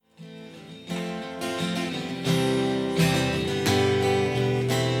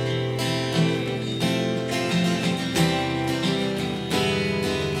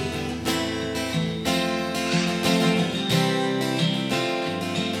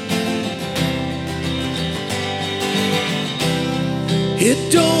It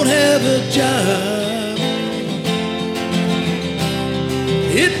don't have a job.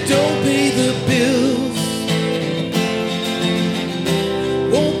 It don't pay the bills.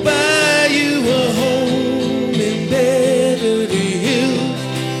 Won't buy you a home in Beverly Hills.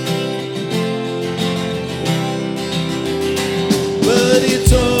 But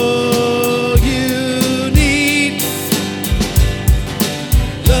it's all you need.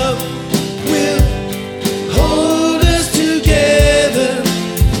 Love will hold us together,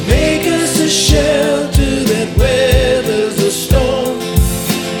 make us a shelter that weathers the storm.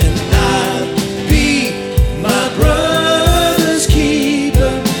 And I'll be my brother's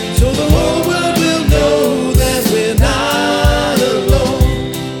keeper, so the whole world will know that we're not alone.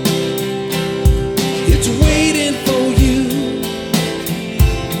 It's waiting for you,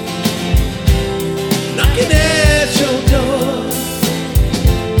 knocking at your door.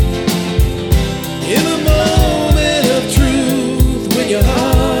 In a moment of truth, when your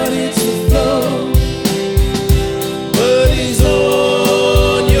heart hits the floor, but he's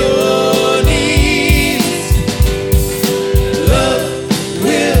on your knees. Love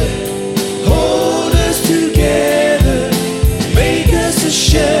will hold us together, make us a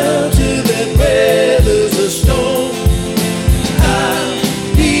shelter that weathers the storm. I'll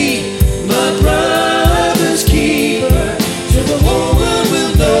be my brother's keeper, so the whole world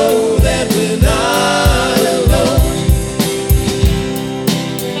will know that we're not alone.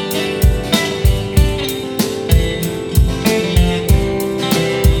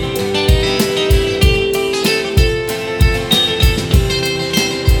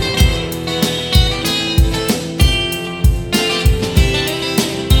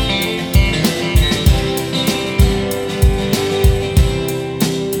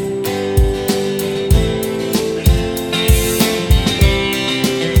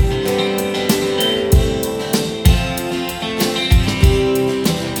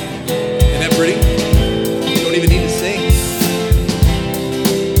 Isn't that pretty? You don't even need to sing.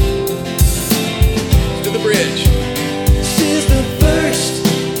 To the bridge. This is the first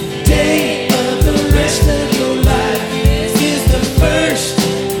day of the rest of your life. This is the first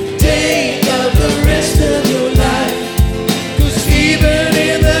day of the rest of your life. 'Cause even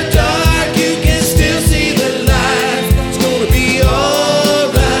in the dark you can still see the light. It's gonna be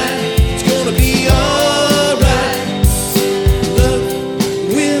alright. It's gonna be alright. Love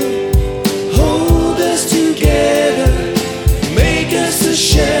will hold us together, make us a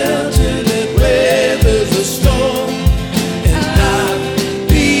shelter that weathers the storm. And I'll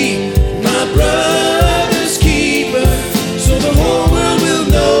be my brother's keeper, so the whole world will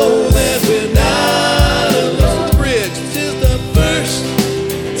know that we're not alone. Bridge. This is the first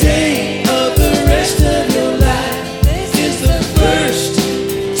day of the rest of your life. This is the first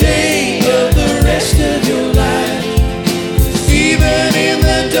day of the rest of your life. Even in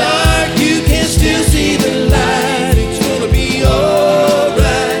the dark you can still see the light. It's gonna be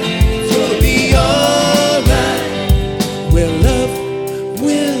alright. It's gonna be alright. Well, love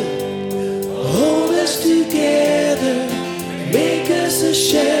will hold us together, make us a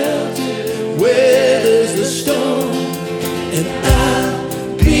shelter, weathers the storm. And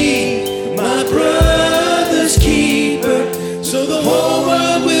I'll be my brother's keeper, so the whole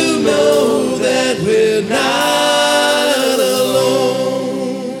world will know that we're not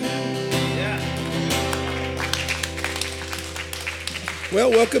alone. Well,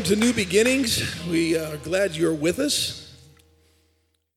 welcome to New Beginnings. We are glad you're with us.